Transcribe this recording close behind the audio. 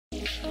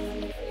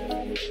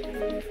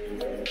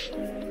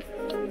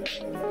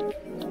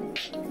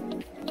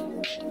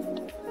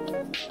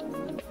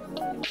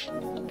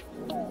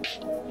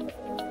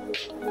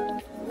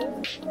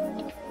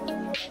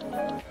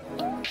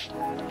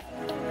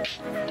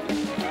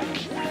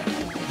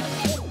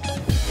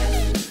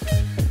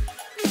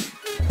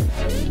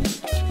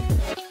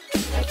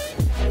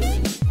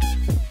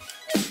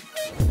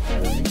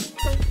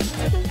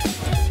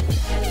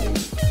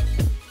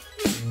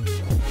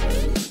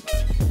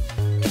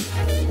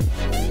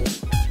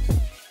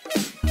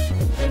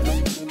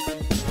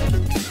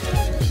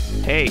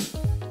Hey,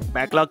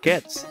 Backlog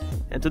Kids,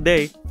 and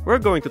today we're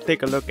going to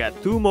take a look at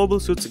two mobile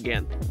suits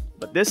again,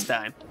 but this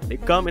time they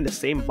come in the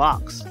same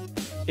box.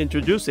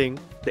 Introducing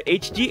the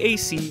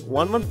HGAC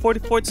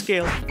 1144th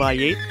scale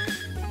Vayeate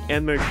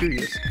and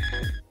Mercurius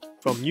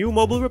from New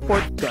Mobile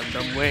Report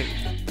Gundam Wing.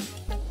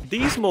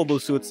 These mobile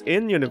suits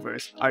in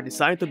universe are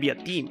designed to be a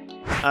team,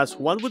 as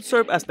one would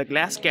serve as the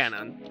glass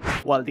cannon,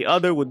 while the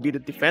other would be the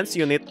defense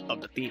unit of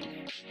the team.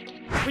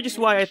 Which is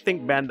why I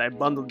think Bandai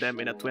bundled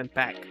them in a twin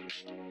pack.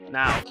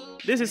 Now,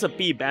 this is a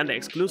Bandai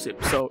exclusive,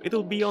 so it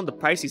will be on the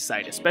pricey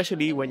side,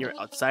 especially when you're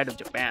outside of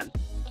Japan.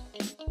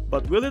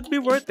 But will it be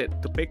worth it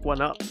to pick one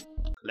up?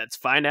 Let's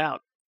find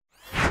out!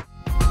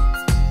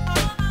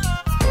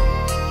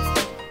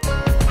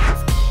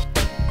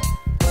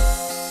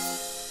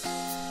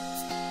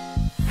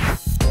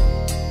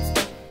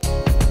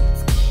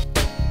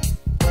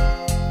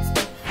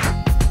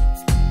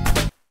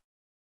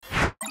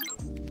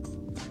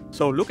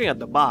 So looking at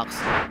the box,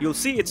 you'll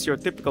see it's your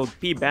typical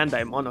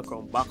Bandai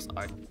monochrome box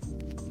art.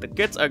 The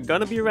kits are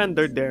gonna be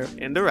rendered there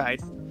in the right,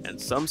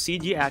 and some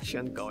CG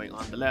action going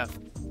on the left.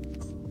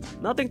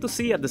 Nothing to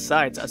see at the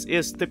sides as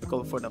is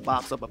typical for the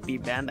box of a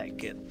Bandai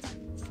kit.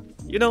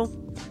 You know,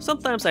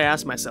 sometimes I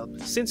ask myself,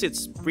 since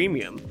it's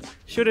premium,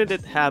 shouldn't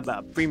it have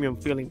a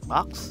premium feeling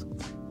box?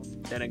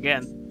 Then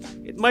again,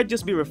 it might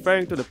just be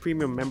referring to the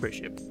premium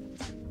membership.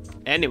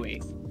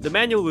 Anyway, the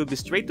manual will be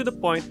straight to the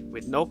point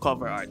with no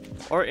cover art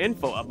or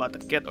info about the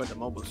kit or the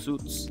mobile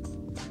suits.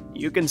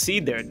 You can see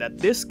there that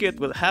this kit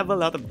will have a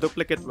lot of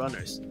duplicate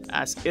runners,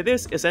 as it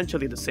is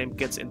essentially the same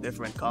kits in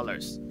different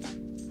colors.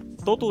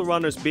 Total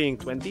runners being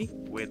 20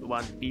 with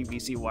one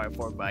PVC wire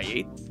for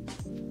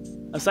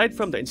Vayeate. Aside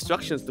from the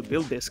instructions to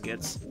build these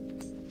kits,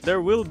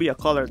 there will be a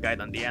color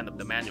guide on the end of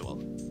the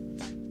manual.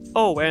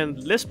 Oh,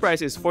 and list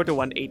price is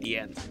 4180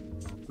 yen.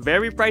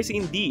 Very pricey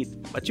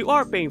indeed, but you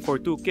are paying for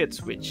two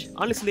kits, which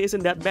honestly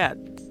isn't that bad.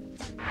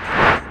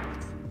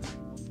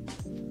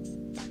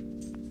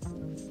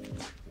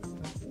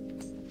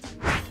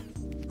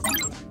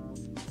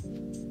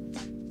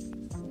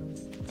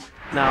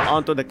 Now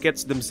onto the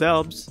kits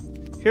themselves.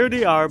 Here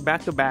they are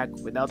back to back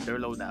without their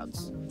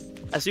loadouts.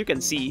 As you can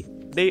see,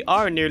 they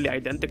are nearly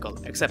identical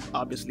except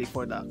obviously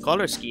for the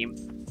color scheme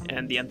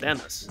and the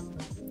antennas.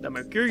 The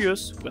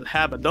Mercurius will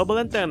have a double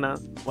antenna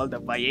while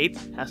the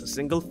Vayeate has a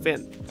single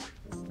fin.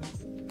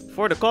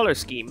 For the color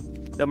scheme,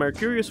 the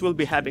Mercurius will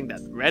be having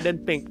that red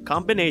and pink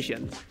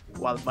combination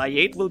while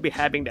Vayeate will be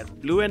having that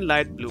blue and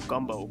light blue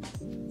combo.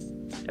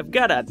 I've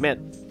gotta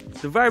admit,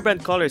 the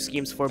vibrant color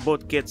schemes for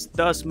both kits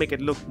does make it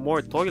look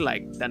more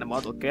toy-like than a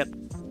model kit,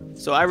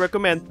 so I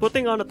recommend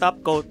putting on a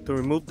top coat to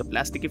remove the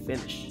plasticky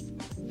finish.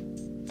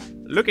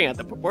 Looking at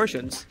the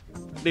proportions,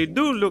 they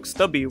do look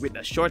stubby with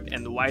a short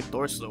and wide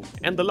torso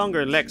and the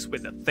longer legs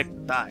with the thick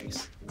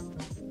thighs.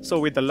 So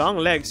with the long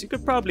legs, you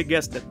could probably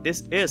guess that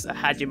this is a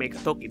Hajime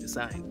Katoki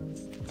design.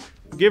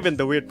 Given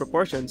the weird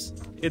proportions,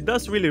 it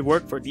does really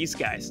work for these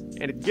guys,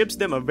 and it gives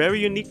them a very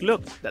unique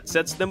look that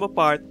sets them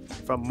apart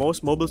from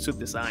most mobile suit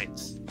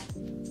designs.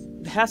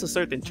 It has a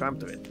certain charm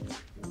to it.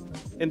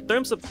 In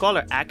terms of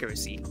color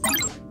accuracy,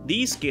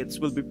 these kits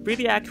will be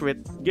pretty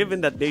accurate given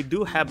that they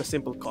do have a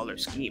simple color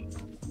scheme.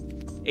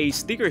 A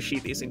sticker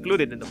sheet is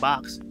included in the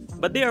box,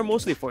 but they are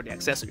mostly for the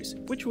accessories,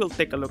 which we'll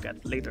take a look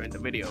at later in the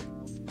video.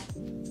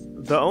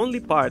 The only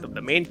part of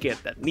the main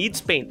kit that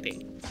needs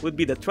painting would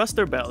be the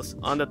thruster bells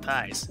on the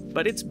thighs,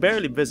 but it's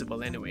barely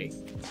visible anyway.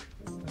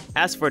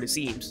 As for the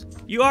seams,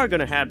 you are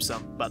gonna have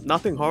some, but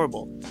nothing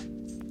horrible.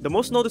 The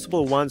most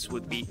noticeable ones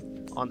would be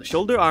on the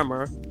shoulder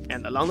armor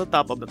and along the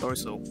top of the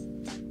torso.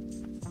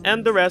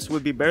 And the rest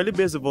would be barely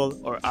visible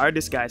or are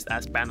disguised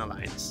as panel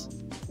lines.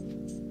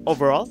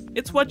 Overall,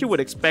 it's what you would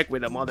expect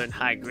with a modern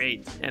high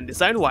grade, and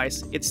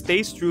design-wise, it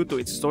stays true to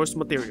its source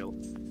material.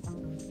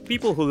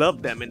 People who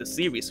love them in the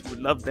series would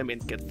love them in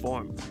kit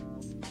form.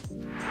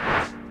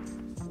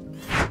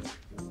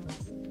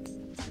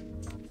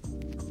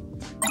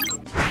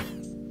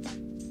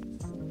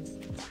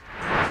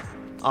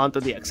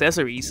 Onto the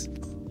accessories,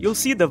 you'll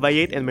see the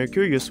Vayeate and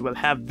Mercurius will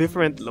have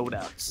different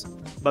loadouts.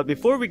 But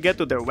before we get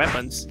to their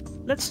weapons,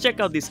 let's check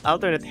out these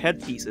alternate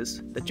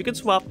headpieces that you can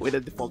swap with the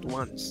default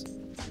ones.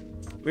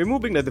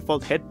 Removing the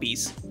default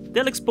headpiece,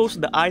 they'll expose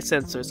the eye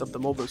sensors of the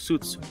mobile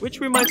suits,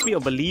 which reminds me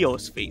of a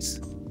Leo's face.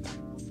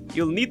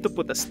 You'll need to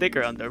put a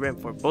sticker on the rim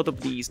for both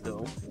of these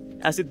though,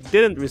 as it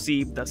didn't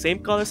receive the same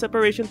color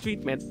separation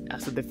treatment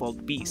as the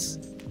default piece.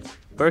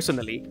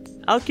 Personally,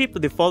 I'll keep the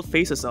default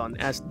faces on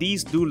as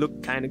these do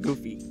look kinda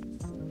goofy.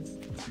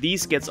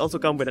 These kits also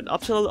come with an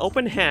optional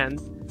open hand,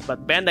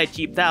 but Bandai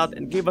cheaped out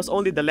and gave us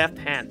only the left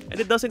hand, and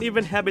it doesn't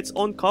even have its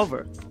own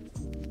cover.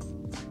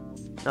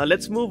 Now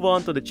let's move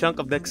on to the chunk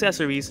of the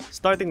accessories,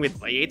 starting with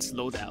Vayeate's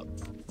loadout.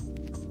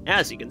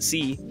 As you can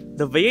see,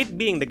 the Vayeate,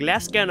 being the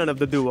glass cannon of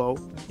the duo,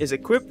 is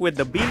equipped with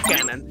the beam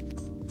cannon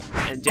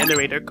and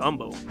generator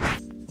combo.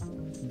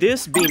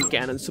 This beam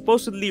cannon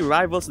supposedly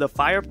rivals the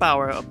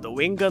firepower of the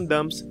Wing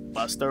Gundam's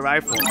Buster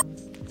Rifle,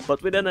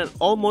 but with an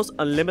almost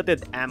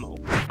unlimited ammo.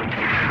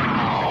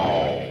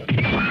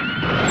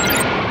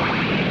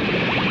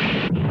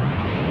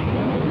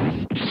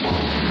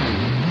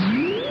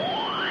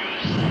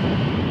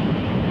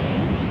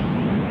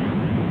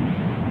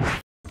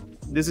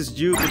 This is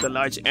due to the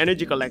large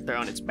energy collector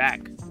on its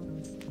back.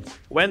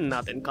 When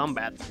not in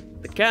combat,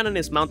 the cannon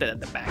is mounted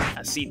at the back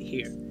as seen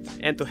here,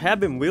 and to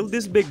have him wield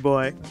this big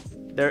boy,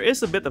 there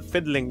is a bit of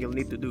fiddling you'll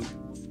need to do.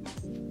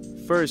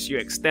 First, you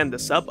extend the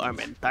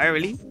sub-arm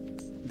entirely,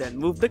 then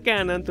move the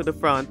cannon to the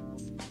front,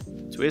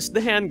 twist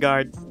the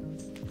handguard,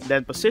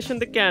 then position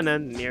the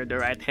cannon near the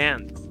right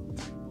hand.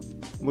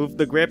 Move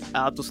the grip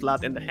out to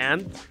slot in the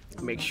hand,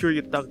 make sure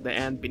you tuck the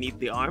end beneath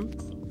the arm,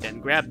 then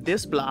grab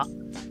this block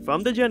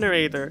from the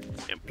generator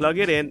and plug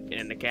it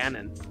in the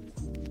cannon.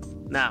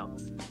 Now,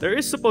 there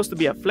is supposed to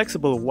be a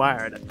flexible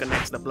wire that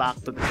connects the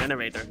block to the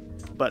generator,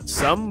 but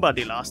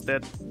somebody lost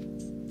it.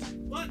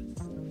 What?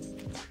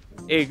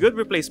 A good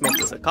replacement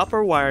is a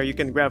copper wire you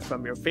can grab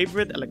from your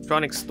favorite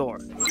electronics store,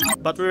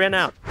 but we ran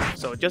out,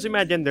 so just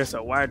imagine there's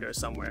a wire there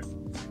somewhere.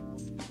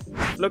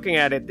 Looking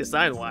at it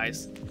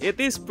design-wise, it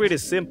is pretty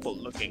simple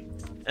looking,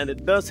 and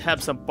it does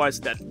have some parts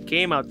that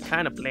came out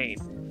kinda plain,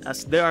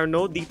 as there are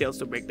no details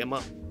to break them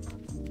up.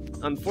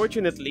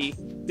 Unfortunately,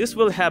 this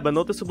will have a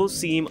noticeable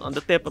seam on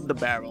the tip of the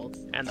barrel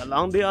and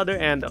along the other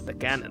end of the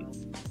cannon.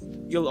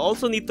 You'll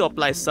also need to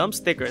apply some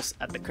stickers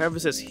at the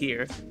crevices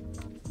here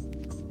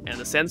and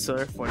a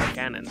sensor for the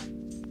cannon.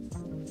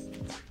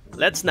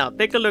 Let's now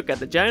take a look at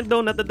the giant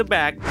donut at the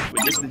back,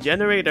 which is the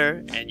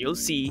generator, and you'll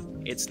see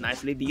it's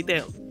nicely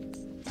detailed.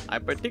 I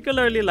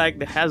particularly like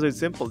the hazard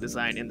simple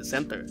design in the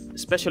center,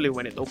 especially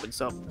when it opens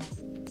up.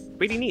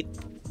 Pretty neat.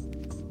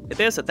 It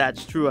is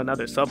attached through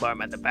another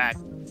sub-arm at the back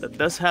that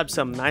does have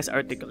some nice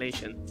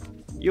articulation.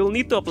 You'll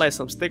need to apply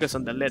some stickers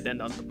on the lid and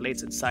on the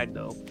plates inside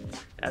though,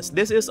 as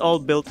this is all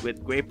built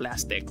with grey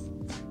plastic.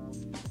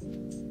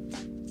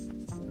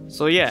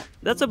 So yeah,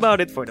 that's about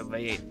it for the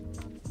Vayeate.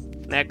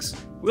 Next,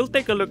 we'll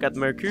take a look at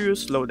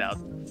Mercurius' loadout,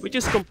 which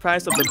is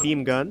comprised of the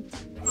beam gun,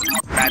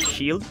 crash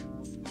shield,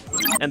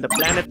 and the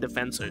planet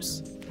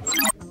defensors.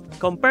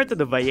 Compared to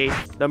the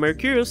Vayeate, the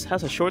Mercurius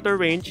has a shorter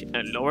range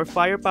and lower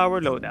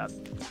firepower loadout,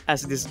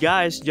 as this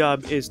guy's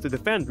job is to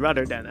defend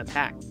rather than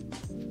attack.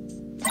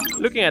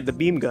 Looking at the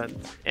beam gun,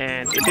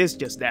 and it is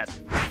just that,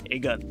 a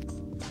gun.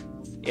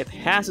 It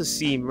has a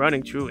seam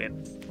running through it,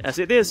 as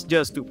it is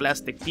just two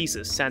plastic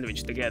pieces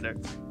sandwiched together.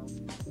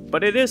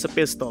 But it is a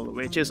pistol,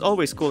 which is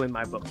always cool in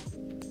my book.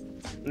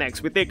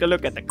 Next, we take a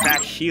look at the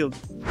crash shield,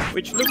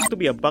 which looks to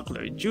be a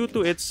buckler due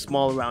to its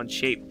small round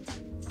shape.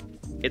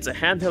 It's a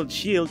handheld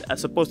shield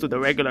as opposed to the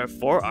regular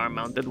forearm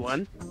mounted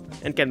one,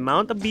 and can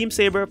mount a beam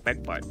saber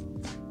peg part.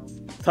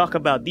 Talk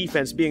about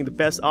defense being the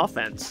best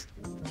offense.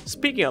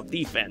 Speaking of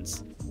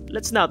defense,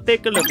 let's now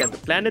take a look at the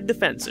planet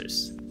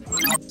defensors.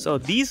 So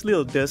these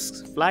little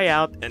discs fly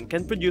out and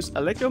can produce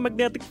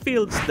electromagnetic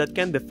fields that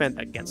can defend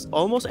against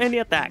almost any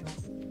attack.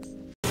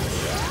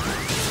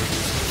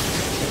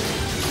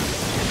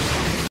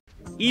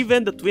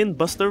 Even the twin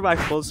buster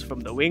rifles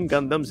from the Wing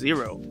Gundam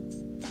Zero.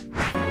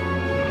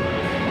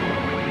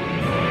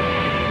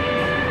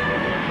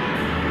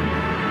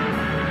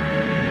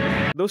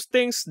 Those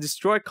things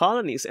destroy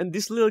colonies and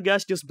these little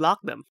guys just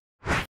block them.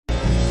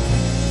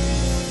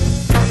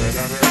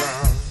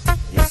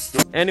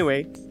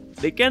 Anyway,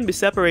 they can be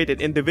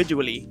separated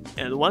individually,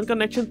 and one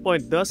connection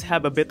point does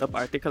have a bit of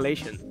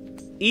articulation.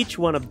 Each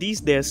one of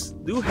these discs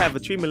do have a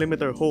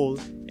 3mm hole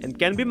and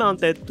can be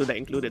mounted to the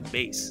included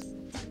base.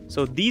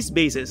 So these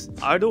bases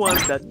are the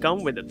ones that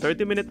come with the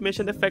 30-minute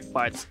mission effect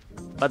parts,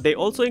 but they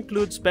also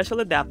include special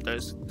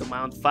adapters to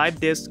mount 5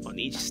 discs on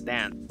each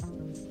stand.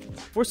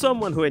 For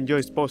someone who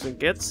enjoys posing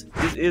kits,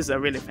 this is a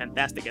really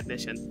fantastic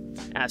addition,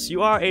 as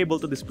you are able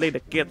to display the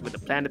kit with the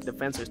planet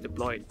defensors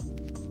deployed.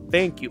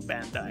 Thank you,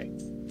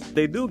 Bandai.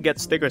 They do get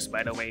stickers,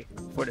 by the way,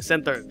 for the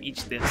center of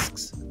each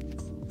discs.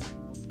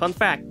 Fun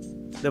fact,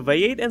 the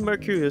Vayeate and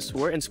Mercurius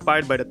were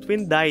inspired by the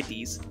twin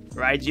deities,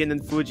 Raijin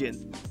and Fujin,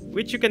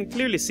 which you can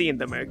clearly see in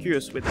the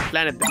Mercurius with the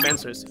planet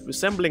defensors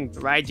resembling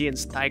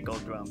Raijin's taiko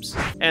drums,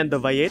 and the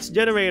Vayeate's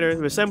generator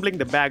resembling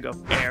the bag of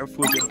air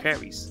Fujin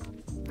carries.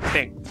 I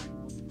think.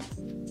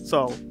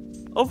 So,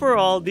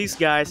 overall, these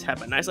guys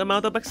have a nice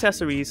amount of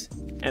accessories,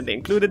 and the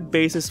included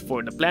bases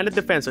for the planet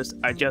defensors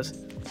are just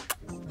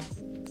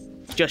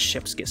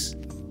chef's kiss.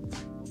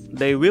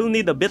 They will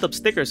need a bit of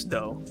stickers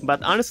though,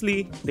 but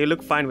honestly, they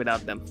look fine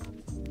without them.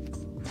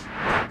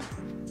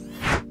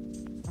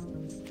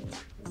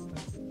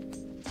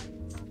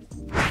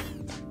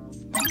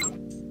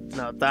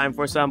 Now time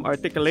for some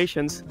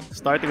articulations,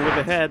 starting with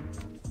the head.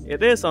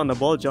 It is on the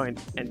ball joint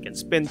and can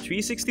spin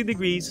 360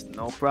 degrees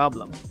no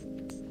problem.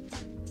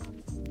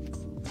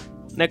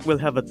 Neck will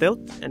have a tilt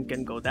and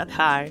can go that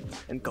high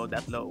and go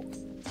that low.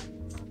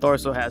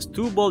 Torso has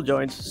 2 ball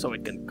joints so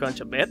it can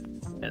crunch a bit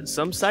and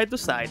some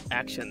side-to-side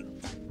action.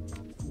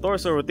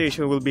 Torso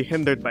rotation will be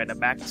hindered by the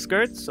back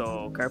skirt,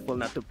 so careful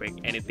not to break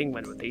anything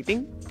when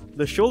rotating.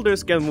 The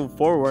shoulders can move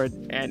forward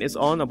and is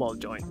on a ball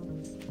joint.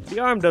 The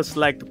arm does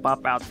like to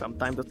pop out from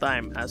time to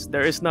time as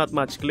there is not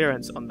much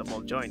clearance on the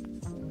ball joint.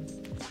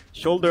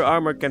 Shoulder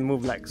armor can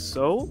move like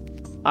so.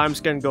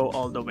 Arms can go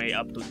all the way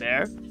up to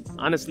there.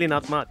 Honestly,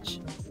 not much.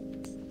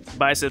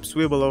 Biceps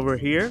swivel over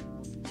here.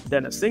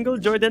 Then a single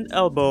jointed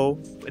elbow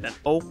with an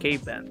OK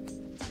bend.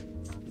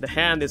 The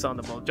hand is on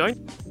the ball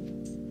joint.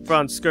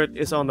 Front skirt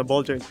is on the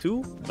ball joint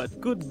too, but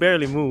could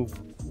barely move.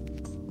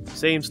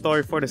 Same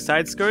story for the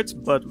side skirts,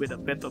 but with a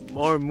bit of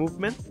more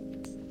movement.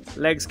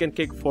 Legs can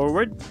kick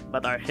forward,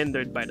 but are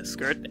hindered by the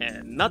skirt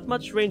and not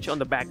much range on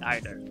the back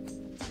either.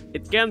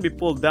 It can be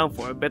pulled down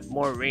for a bit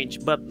more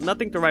range, but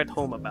nothing to write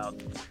home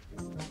about.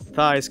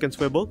 Thighs can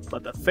swivel,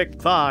 but the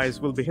thick thighs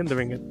will be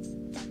hindering it.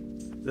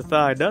 The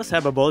thigh does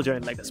have a ball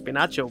joint like the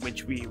spinacho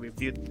which we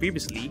reviewed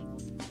previously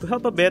to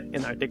help a bit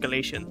in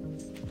articulation.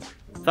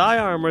 Thigh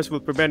armors will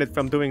prevent it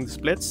from doing the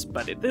splits,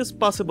 but it is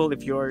possible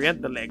if you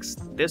orient the legs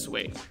this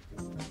way.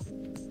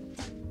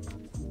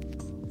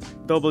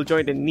 Double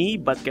jointed knee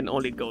but can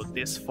only go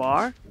this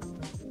far.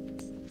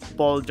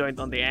 Ball joint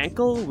on the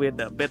ankle with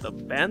a bit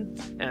of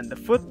bend, and the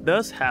foot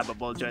does have a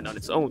ball joint on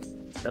its own.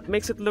 That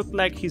makes it look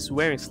like he's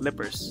wearing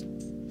slippers.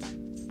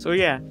 So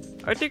yeah,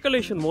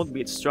 articulation won't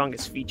be its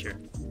strongest feature.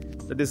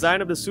 The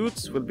design of the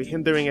suits will be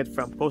hindering it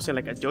from posing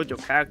like a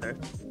JoJo character,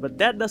 but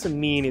that doesn't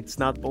mean it's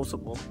not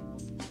poseable.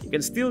 You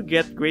can still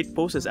get great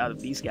poses out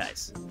of these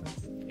guys.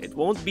 It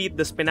won't beat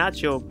the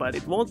spinacho, but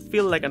it won't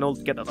feel like an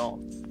old kit at all.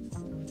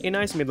 A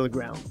nice middle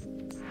ground.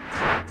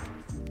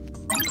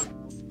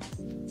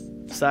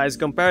 Size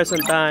comparison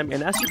time,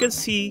 and as you can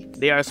see,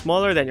 they are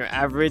smaller than your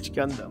average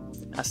Gundam,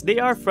 as they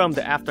are from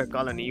the After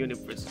Colony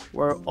universe,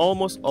 where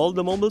almost all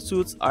the mobile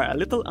suits are a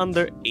little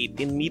under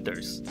 18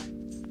 meters.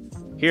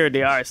 Here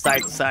they are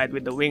side to side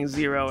with the Wing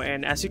Zero,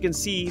 and as you can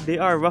see, they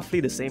are roughly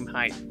the same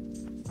height.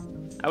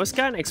 I was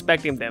kinda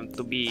expecting them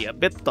to be a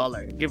bit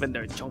taller given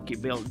their chunky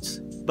builds,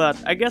 but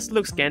I guess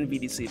looks can be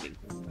deceiving.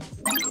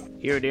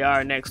 Here they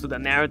are next to the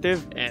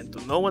narrative, and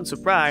to no one's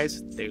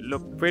surprise, they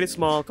look pretty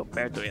small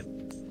compared to it.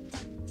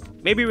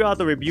 Maybe we ought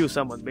to review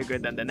someone bigger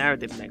than the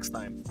narrative next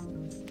time.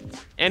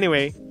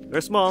 Anyway, they're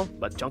small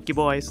but chunky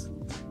boys.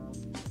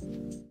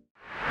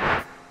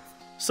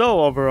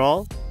 So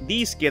overall,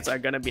 these kits are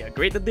gonna be a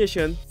great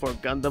addition for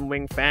Gundam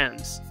Wing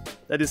fans.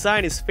 The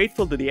design is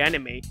faithful to the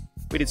anime,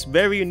 with its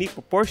very unique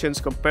proportions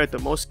compared to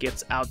most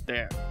kits out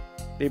there.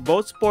 They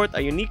both sport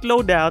a unique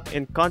loadout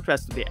in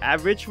contrast to the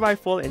average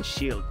rifle and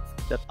shield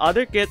that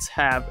other kits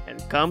have, and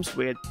comes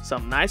with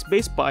some nice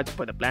base parts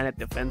for the planet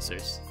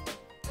defensors.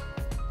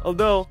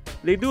 Although,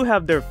 they do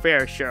have their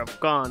fair share of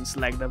cons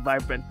like the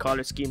vibrant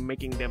color scheme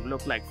making them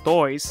look like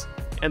toys,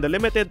 and the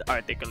limited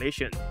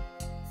articulation.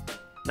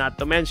 Not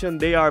to mention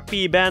they are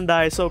P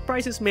Bandai, so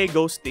prices may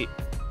go steep.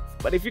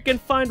 But if you can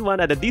find one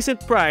at a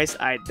decent price,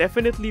 I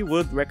definitely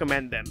would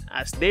recommend them,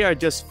 as they are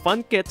just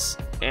fun kits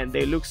and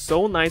they look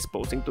so nice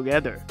posing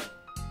together.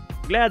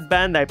 Glad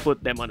Bandai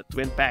put them on a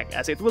twin pack,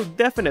 as it will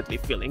definitely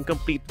feel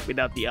incomplete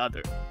without the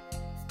other.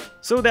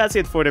 So that's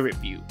it for the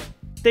review.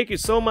 Thank you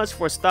so much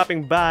for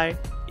stopping by.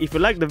 If you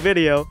liked the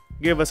video,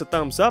 give us a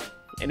thumbs up,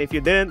 and if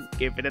you didn't,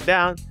 give it a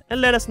down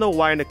and let us know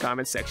why in the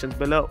comment sections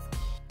below.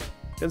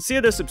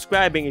 Consider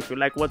subscribing if you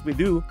like what we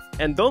do,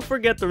 and don't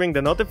forget to ring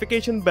the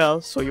notification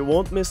bell so you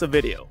won't miss a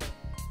video.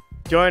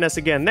 Join us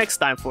again next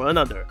time for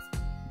another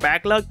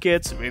Backlog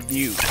Kits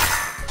review.